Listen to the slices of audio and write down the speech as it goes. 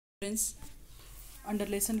Friends, under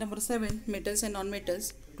lesson number 7, metals and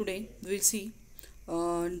non-metals, today we will see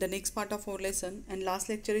the next part of our lesson. And last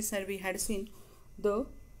lecture is that we had seen the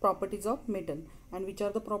properties of metal. And which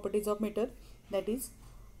are the properties of metal? That is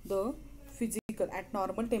the physical. At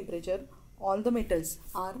normal temperature, all the metals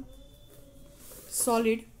are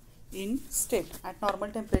solid in state. At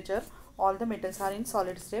normal temperature, all the metals are in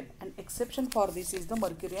solid state, and exception for this is the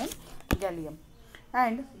mercury and gallium.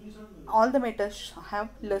 And all the metals have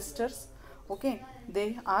lusters. Okay,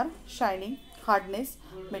 they are shining. Hardness,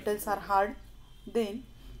 metals are hard. Then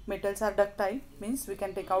metals are ductile, means we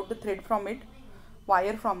can take out the thread from it,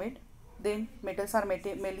 wire from it. Then metals are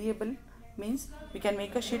malleable, means we can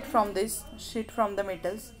make a sheet from the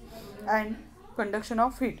metals. And conduction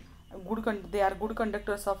of heat, they are good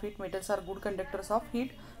conductors of heat. Metals are good conductors of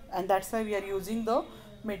heat, and that's why we are using the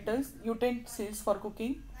metals utensils for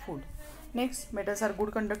cooking food. Next, metals are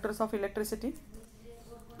good conductors of electricity,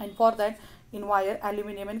 and for that in wire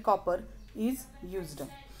aluminum and copper is used.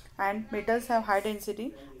 And metals have high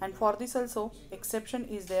density, and for this also exception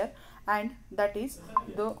is there, and that is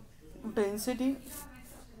the density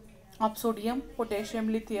of sodium, potassium,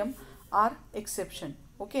 lithium are exception.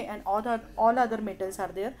 Okay, and all other metals are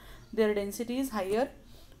there, their density is higher,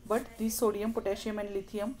 but these sodium, potassium and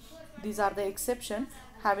lithium, these are the exception,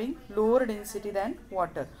 having lower density than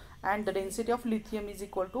water. And the density of lithium is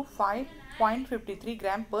equal to 5.53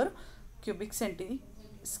 gram per cubic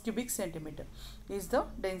centimeter is the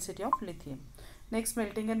density of lithium. Next,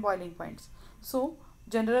 melting and boiling points. So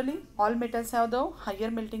generally all metals have the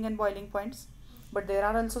higher melting and boiling points, but there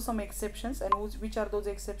are also some exceptions. And which are those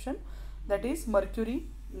exceptions? That is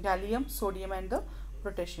mercury, gallium, sodium and the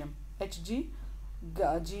potassium, Hg,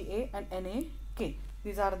 Ga and Na,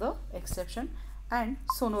 these are the exception. And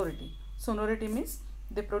sonority means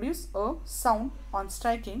they produce a sound on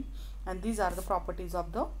striking, and these are the properties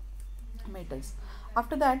of the metals.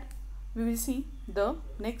 After that we will see the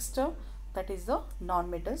next that is the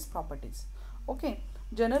non-metals properties. Okay,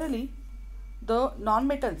 generally the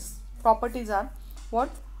non-metals properties are what?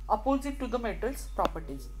 Opposite to the metals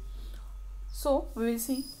properties. So we will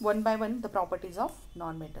see one by one the properties of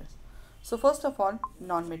non-metals. So first of all,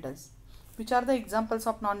 non-metals. Which are the examples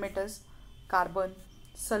of non-metals? Carbon,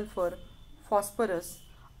 sulfur, phosphorus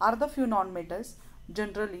are the few non-metals.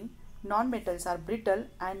 Generally non-metals are brittle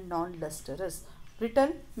and non-lustrous.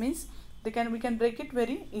 Brittle means we can break it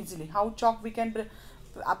very easily. How chalk, we can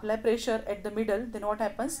apply pressure at the middle, then what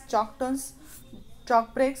happens? Chalk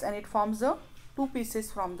breaks and it forms the two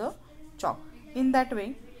pieces from the chalk. In that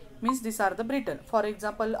way, means these are the brittle. For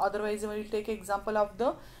example, otherwise we will take example of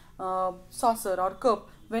the saucer or cup.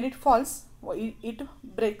 When it falls, it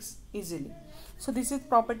breaks easily. So this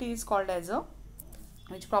property is called as a,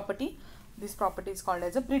 which property? This property is called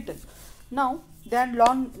as a brittle. Now they are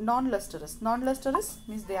non-lustrous. Non-lustrous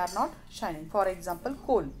means they are not shining. For example,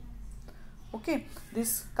 coal. Okay,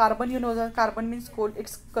 this carbon, carbon means coal,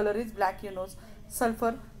 its color is black,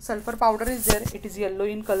 sulfur powder is there, it is yellow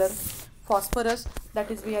in color. Phosphorus, that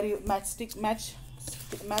is we are match sticks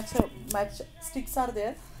are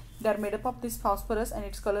there, they are made up of this phosphorus and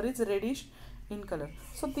its color is reddish in color.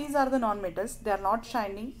 So these are the non-metals, they are not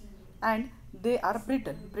shining and they are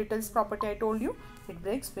brittle. Brittle's property I told you, it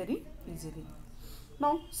breaks very easily.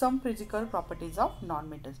 Now some physical properties of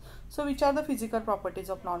non-metals. So which are the physical properties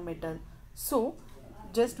of non-metal? So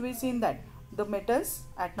just we seen that the metals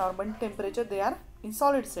at normal temperature they are in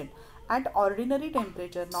solid state. At ordinary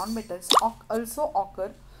temperature non-metals also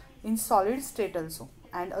occur in solid state also,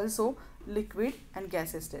 and also liquid and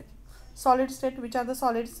gaseous state. Solid state, which are the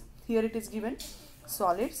solids? Here it is given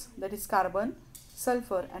solids, that is carbon,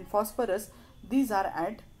 sulfur and phosphorus. These are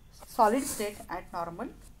at solid state at normal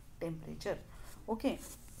temperature. Okay,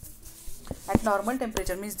 at normal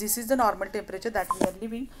temperature means this is the normal temperature that we are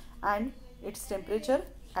living, and its temperature,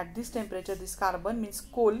 at this temperature, this carbon means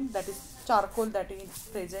coal, that is charcoal that is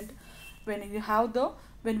present.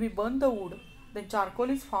 When we burn the wood, then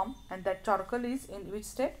charcoal is formed, and that charcoal is in which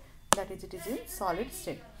state? That is, it is in solid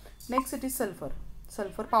state. Next it is sulfur.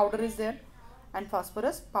 Sulfur powder is there and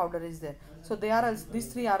phosphorus powder is there. So they are,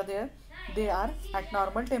 these three are there, they are at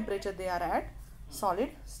normal temperature, they are at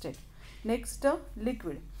solid state. Next,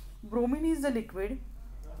 liquid. Bromine is the liquid.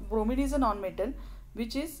 Bromine is a non-metal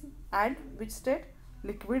which is at which state?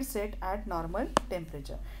 Liquid state at normal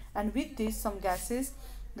temperature. And with this some gases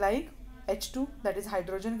like H2, that is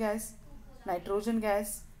hydrogen gas, nitrogen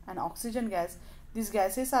gas and oxygen gas, these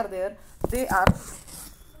gases are there, they are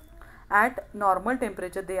at normal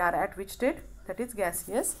temperature, they are at which state? That is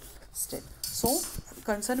gaseous state. So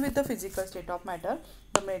concerned with the physical state of matter,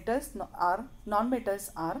 the metals are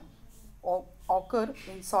non-metals are occur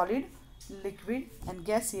in solid, liquid and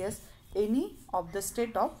gaseous, any of the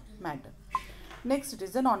state of matter. Next it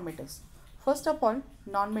is the non-metals. First of all,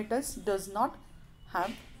 non-metals does not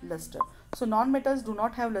have luster. So non-metals do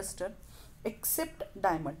not have luster except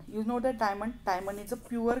diamond. You know that diamond is a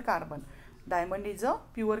pure carbon. Diamond is a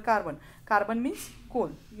pure carbon. Carbon means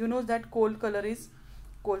coal. You know that coal's color is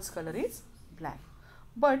black.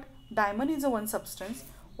 But diamond is a one substance.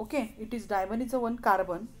 Okay, it is diamond is a one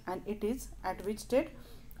carbon, and it is at which state?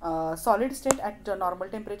 Solid state. At the normal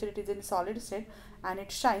temperature it is in solid state and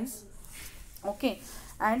it shines. Okay,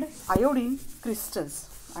 and iodine crystals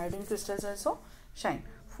also shine.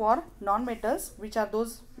 For non-metals, which are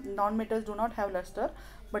those non-metals do not have luster,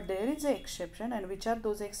 but there is an exception, and which are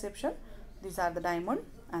those exceptions? These are the diamond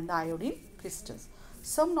and the iodine crystals.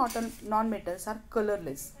 Some non-metals are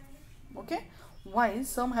colorless. Okay, while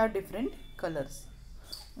some have different colors.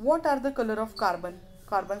 What are the color of carbon?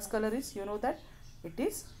 Carbon's color is, you know that it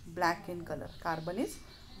is black in color. Carbon is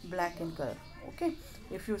black in color. Okay,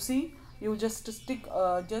 if you see, you just stick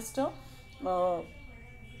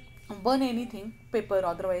burn anything, paper,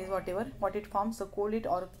 otherwise whatever, what it forms, the coal it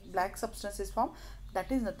or black substance is formed, that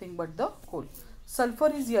is nothing but the coal.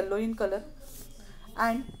 Sulfur is yellow in color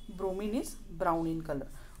and bromine is brown in color.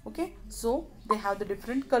 Okay, so they have the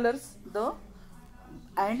different colors.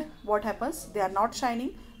 And what happens? They are not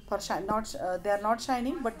shining. They are not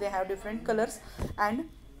shining, but they have different colors and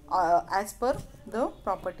as per the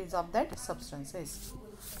properties of that substances.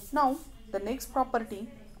 Now the next property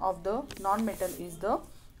of the non-metal is the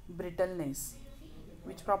brittleness.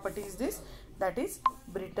 Which property is this? That is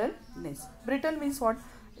brittleness. Brittle means what?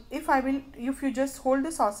 If you just hold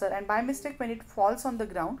the saucer and by mistake when it falls on the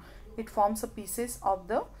ground, it forms a pieces of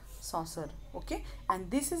the saucer. Okay,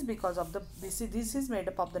 and this is because of this is made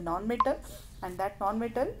up of the non-metal, and that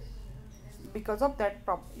non-metal, because of that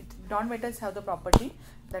non-metals have the property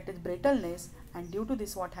that is brittleness, and due to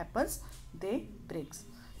this what happens? They breaks.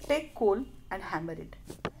 Take coal and hammer it.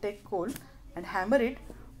 Take coal and hammer it.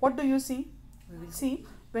 What do you see? We will see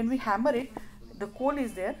when we hammer it, the coal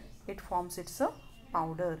is there, it forms its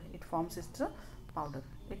powder. It forms its powder.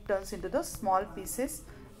 It turns into the small pieces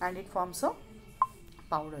and it forms a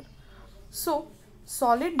powder. So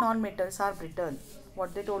solid non-metals are brittle.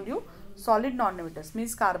 What they told you? Solid non-metals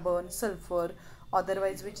means carbon, sulfur,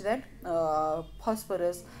 otherwise which that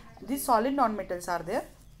phosphorus. These solid non-metals are there.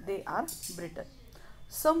 They are brittle.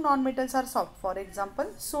 Some non-metals are soft. For example,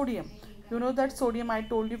 sodium. You know that sodium, I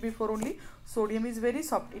told you before only, sodium is very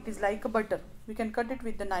soft. It is like a butter. We can cut it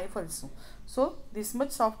with the knife also. So this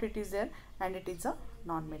much soft it is there, and it is a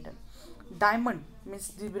non-metal. Diamond means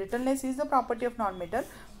the brittleness is the property of non-metal,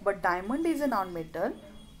 but diamond is a non-metal,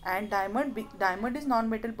 and diamond is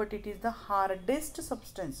non-metal, but it is the hardest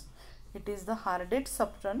substance. It is the hardest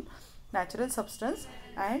substance, natural substance,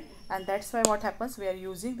 and that's why what happens? We are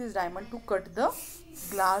using this diamond to cut the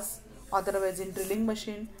glass, otherwise in drilling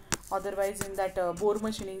machine, otherwise in that bore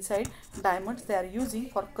machine inside. Diamonds they are using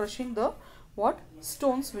for crushing the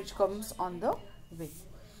stones which comes on the way.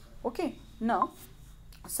 Okay, now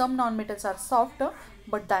some non-metals are soft,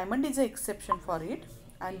 but diamond is an exception for it,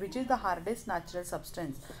 and which is the hardest natural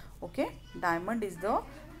substance. Okay, diamond is the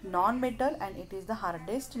non-metal and it is the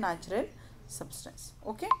hardest natural substance.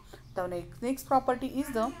 Okay, the next property is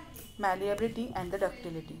the malleability and the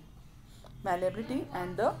ductility. Malleability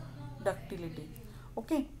and the ductility.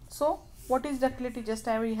 Okay, so what is ductility? Just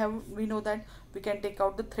we know that we can take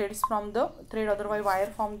out the threads from the otherwise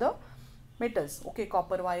wire from the metals. Okay,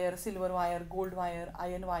 copper wire, silver wire, gold wire,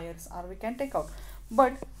 iron wires, or we can take out.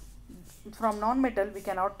 But from non-metal we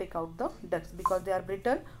cannot take out the ducts because they are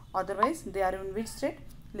brittle. Otherwise they are in which state?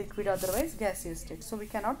 Liquid, otherwise gaseous state. So we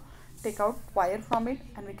cannot take out wire from it,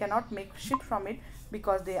 and we cannot make sheet from it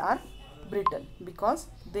because they are brittle.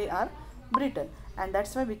 And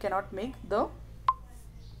that's why we cannot make the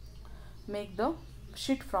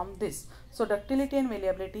sheet from this. So ductility and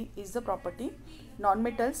malleability is the property.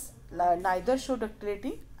 Non-metals neither show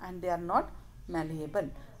ductility and they are not malleable.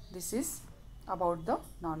 This is about the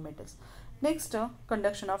non-metals. Next,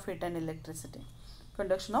 conduction of heat and electricity.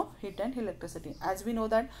 Conduction of heat and electricity. As we know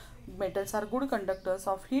that metals are good conductors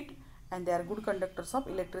of heat and they are good conductors of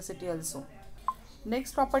electricity also.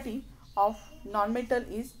 Next property of non-metal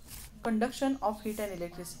is conduction of heat and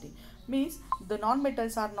electricity. Means the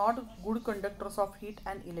non-metals are not good conductors of heat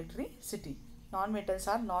and electricity. Non-metals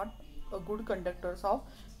are not good conductors of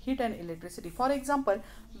heat and electricity. For example,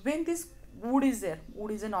 when this wood is there,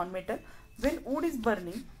 wood is a non-metal. When wood is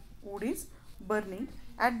burning,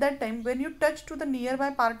 at that time when you touch to the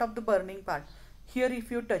nearby part of the burning part, here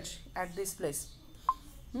if you touch at this place,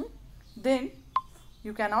 then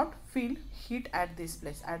you cannot feel heat at this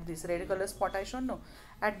place, at this red color spot I shown. No,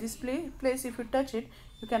 at this place if you touch it,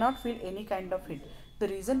 you cannot feel any kind of heat. The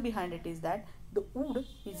reason behind it is that the wood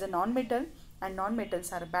is a non-metal, and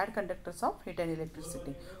non-metals are bad conductors of heat and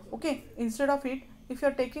electricity. Okay, instead of it, if you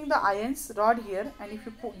are taking the irons rod here and if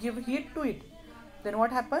you give heat to it, then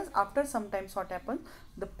what happens? After sometimes what happens,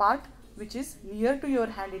 the part which is near to your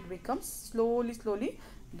hand, it becomes slowly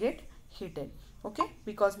get heated. Okay,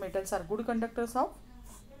 because metals are good conductors of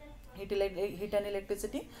heat and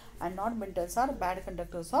electricity, and non-metals are bad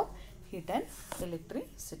conductors of heat and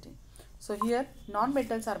electricity. So here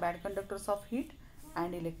non-metals are bad conductors of heat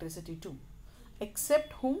and electricity too,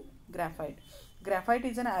 except whom? Graphite. Graphite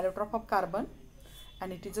is an allotrope of carbon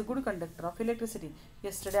and it is a good conductor of electricity.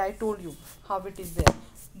 Yesterday I told you how it is there.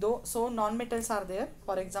 Though, so non-metals are there.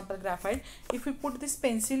 For example, graphite. If we put this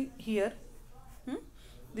pencil here,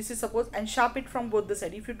 this is suppose, and sharp it from both the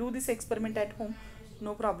side. If you do this experiment at home,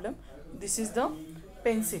 no problem. This is the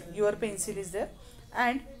pencil. Your pencil is there,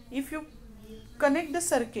 and if you connect the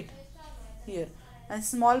circuit here, and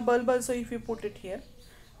small bulb also if you put it here,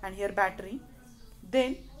 and here battery,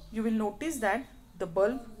 then you will notice that the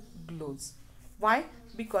bulb glows. Why?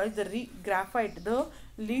 Because the graphite, the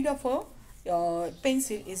lead of a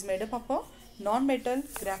pencil is made up of a non-metal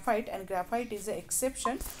graphite, and graphite is the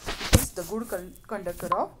exception. It is the good conductor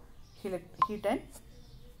of heat and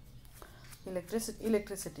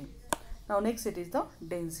electricity. Now next it is the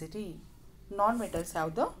density. Non-metals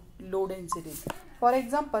have the low density. For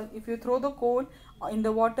example, if you throw the coal in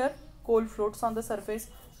the water, coal floats on the surface.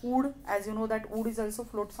 Wood, as you know that wood is also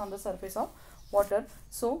floats on the surface of water.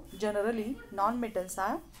 So generally non-metals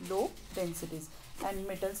have low densities and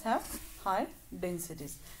metals have high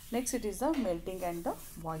densities. Next it is the melting and the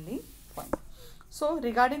boiling point. So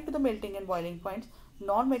regarding to the melting and boiling points,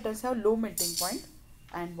 non-metals have low melting point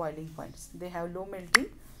and boiling points. They have low melting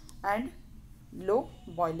and low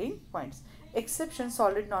boiling points. Exception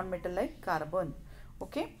solid non-metal like carbon,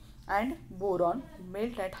 okay, and boron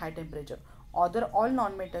melt at high temperature. Other all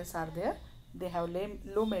non-metals are there. They have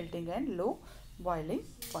low melting and low boiling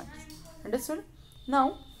points. Understood?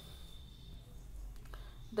 Now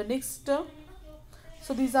the next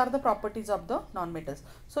so these are the properties of the non-metals.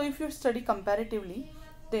 So if you study comparatively,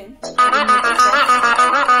 then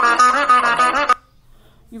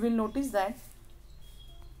you will notice that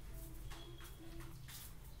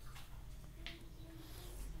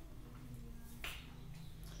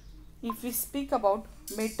if we speak about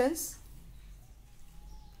metals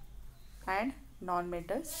and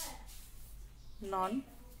non-metals,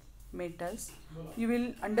 you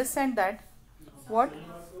will understand that what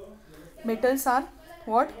metals are,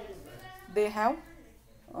 what they have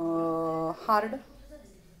hard,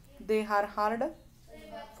 they are hard,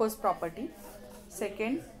 first property.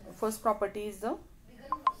 Second, first property is the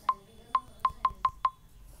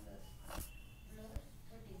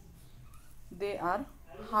they are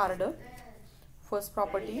hard. First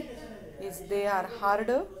property is they are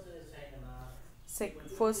hard.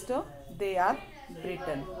 First, they are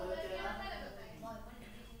brittle.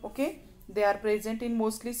 Okay, they are present in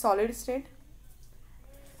mostly solid state.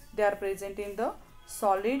 They are present in the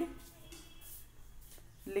solid,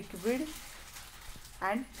 liquid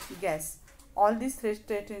and gas. All these three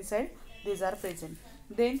states inside, these are present.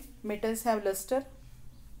 Then metals have luster.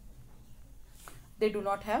 They do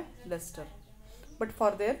not have luster. But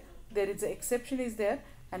for there is an exception is there,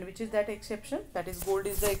 and which is that exception? That is gold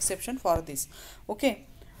is the exception for this. Okay.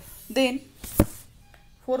 Then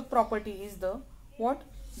fourth property is the what?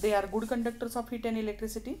 They are good conductors of heat and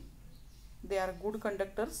electricity. They are good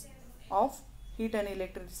conductors of heat and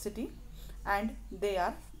electricity, and they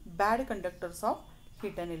are bad conductors of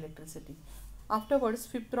heat and electricity. Afterwards,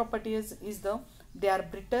 fifth property is the they are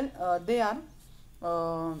brittle. They are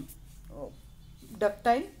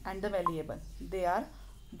ductile and the malleable. They are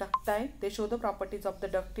ductile. They show the properties of the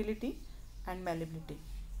ductility and malleability.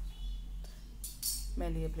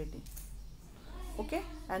 Okay,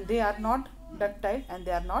 and they are not ductile and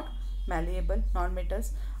they are not malleable.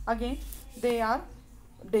 Non-metals, again they are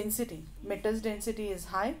density. Metals density is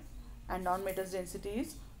high and non-metals density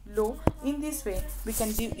is low. In this way we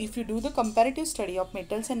can give, if you do the comparative study of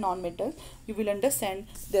metals and non-metals, you will understand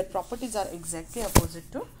their properties are exactly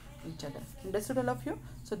opposite to each other. Understood all of you?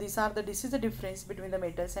 So this is the difference between the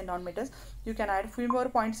metals and non-metals. You can add few more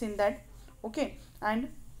points in that. Okay, and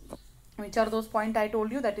which are those points I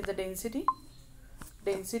told you? That is the density.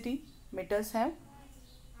 Metals have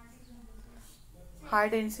high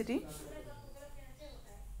density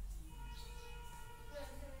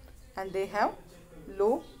and they have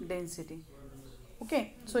low density.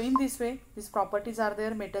 Okay, so in this way these properties are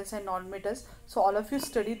there, metals and non-metals. So all of you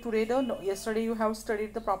studied today yesterday you have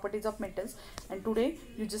studied the properties of metals, and today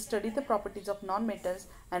you just study the properties of non-metals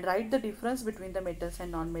and write the difference between the metals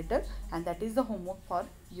and non-metal, and that is the homework for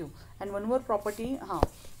you. And one more property,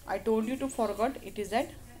 I told you to forget, it is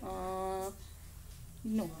that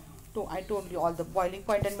no, so I told you all the boiling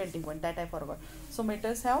point and melting point, that I forgot. So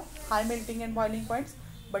metals have high melting and boiling points,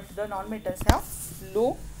 but the non-metals have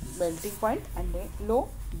low melting point and low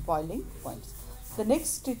boiling points. The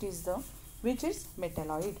next it is the, which is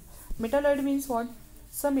metalloid. Metalloid means what?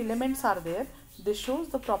 Some elements are there, they shows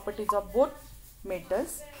the properties of both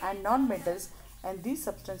metals and non-metals, and these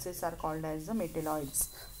substances are called as the metalloids.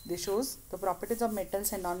 They shows the properties of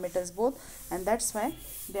metals and non-metals both, and that's why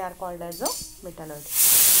they are called as a metalloid.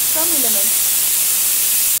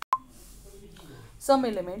 Some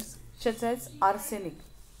elements such as arsenic,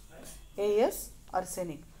 As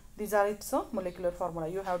arsenic, these are its molecular formula,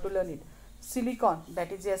 you have to learn it. Silicon,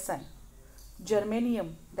 that is Si.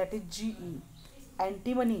 Germanium, that is Ge.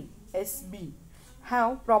 Antimony, Sb,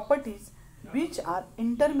 have properties which are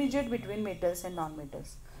intermediate between metals and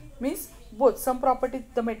non-metals. Means both, some properties,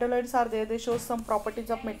 the metalloids are there, they show some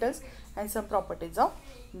properties of metals and some properties of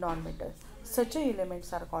non-metals. Such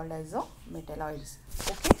elements are called as metalloids.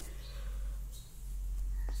 Okay,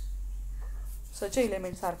 such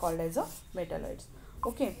elements are called as metalloids.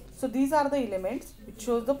 Okay, so these are the elements which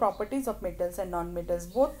shows the properties of metals and non-metals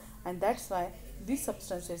both, and that's why these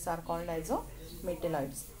substances are called as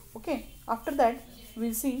metalloids. Okay, after that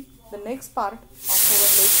we'll see the next part of our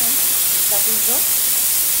lesson, that is the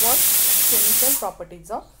what? Chemical properties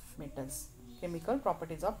of metals. Chemical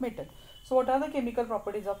properties of metal. So what are the chemical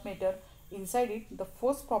properties of metal? Inside it, the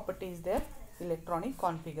first property is their electronic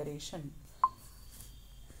configuration.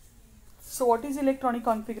 So what is electronic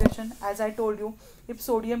configuration? As I told you, if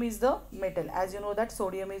sodium is the metal, as you know that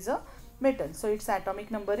sodium is a metal, so its atomic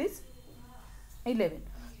number is 11.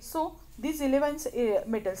 So these 11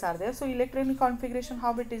 metals are there. So electronic configuration,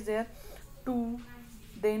 how it is there? 2,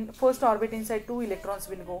 then first orbit inside 2 electrons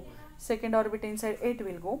will go, second orbit inside 8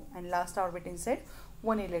 will go, and last orbit inside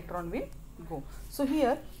 1 electron will go. So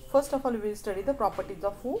here first of all we will study the properties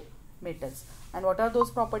of metals. And what are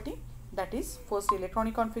those properties? That is first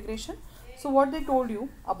electronic configuration. So what they told you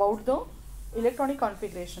about the electronic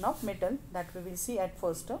configuration of metal, that we will see at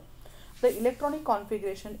first. The electronic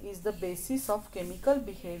configuration is the basis of chemical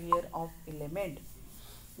behavior of element.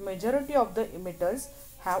 Majority of the metals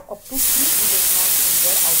have up to 3 electrons in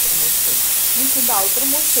their outermost shell. Means in the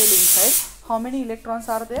outermost shell inside, how many electrons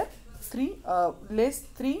are there? 3, less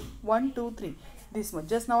 3, 1, 2, 3. This much.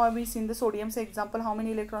 Just now we seen the sodium's example. How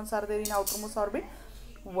many electrons are there in outermost orbit?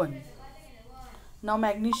 1. Now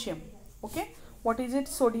magnesium. Okay, what is it?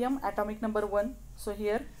 Sodium, atomic number 1. So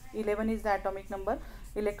here 11 is the atomic number.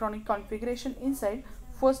 Electronic configuration inside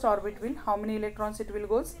first orbit will, how many electrons it will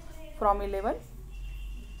goes? From 11,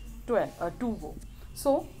 12, 2 go.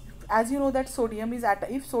 So as you know that sodium is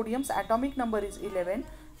if sodium's atomic number is 11,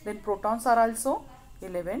 then protons are also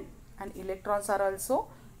 11, and electrons are also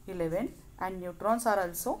 11, and neutrons are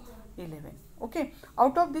also 11. Okay,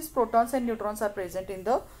 out of these protons and neutrons are present in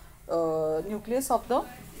the nucleus of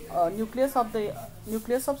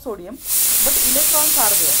sodium, but electrons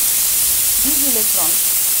are there. These electrons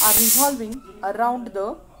are revolving around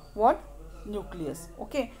the what? Nucleus.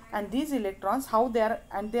 Okay, and these electrons, how they are,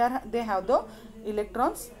 and they have the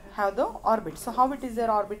electrons have the orbit. So how it is their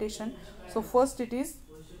orbitation? So first it is,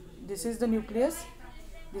 this is the nucleus,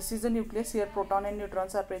 this is the nucleus, here proton and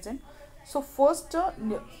neutrons are present. So first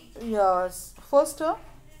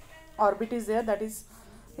orbit is there, that is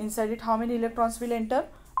inside it how many electrons will enter?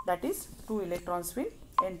 That is 2 electrons will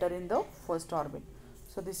enter in the first orbit.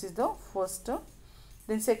 So this is the first.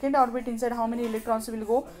 Then second orbit inside how many electrons will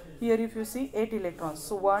go? Here if you see 8 electrons.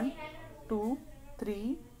 So 1, 2,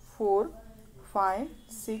 3, 4, 5,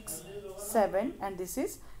 6, 7, and this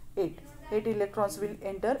is 8. 8 electrons will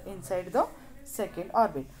enter inside the second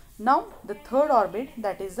orbit. Now the third orbit,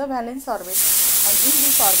 that is the valence orbit, and in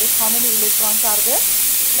this orbit how many electrons are there?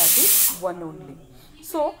 That is 1 only.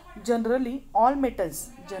 So generally all metals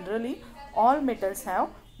have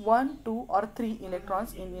 1, 2 or 3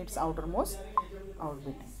 electrons in its outermost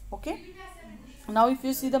orbit. Okay, now if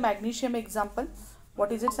you see the magnesium example,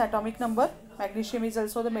 what is its atomic number? Magnesium is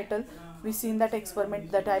also the metal. We see in that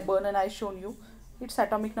experiment that I burn and I shown you, its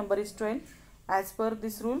atomic number is 12. As per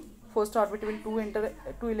this rule, first orbit will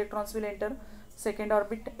 2 electrons will enter, second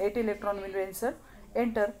orbit 8 electron will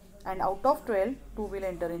enter, and out of 12 2 will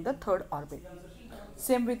enter in the third orbit.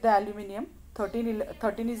 Same with the aluminium,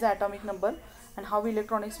 13 is the atomic number, and how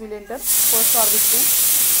electronics will enter? First orbit 2,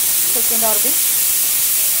 second orbit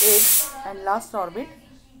 8 and last orbit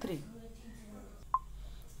 3.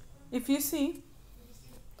 If you see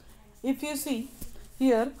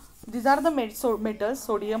here, these are the metals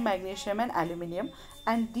sodium, magnesium and aluminium,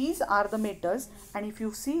 and these are the metals. And if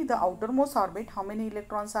you see the outermost orbit, how many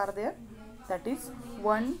electrons are there? That is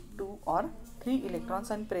 1, 2 or 3 electrons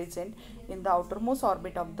are present in the outermost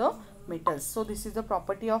orbit of the metals. So this is the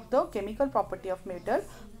property of the chemical property of metal.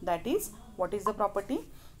 That is, what is the property?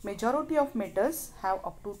 Majority of metals have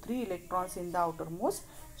up to 3 electrons in the outermost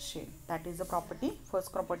shell. That is the property.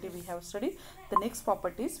 First property we have studied. The next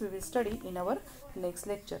properties we will study in our next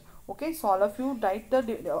lecture. Okay, so all of you write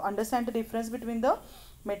understand the difference between the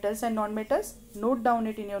metals and non-metals. Note down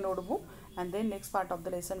it in your notebook, and then next part of the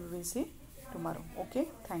lesson we will see tomorrow. Okay,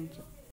 thank you.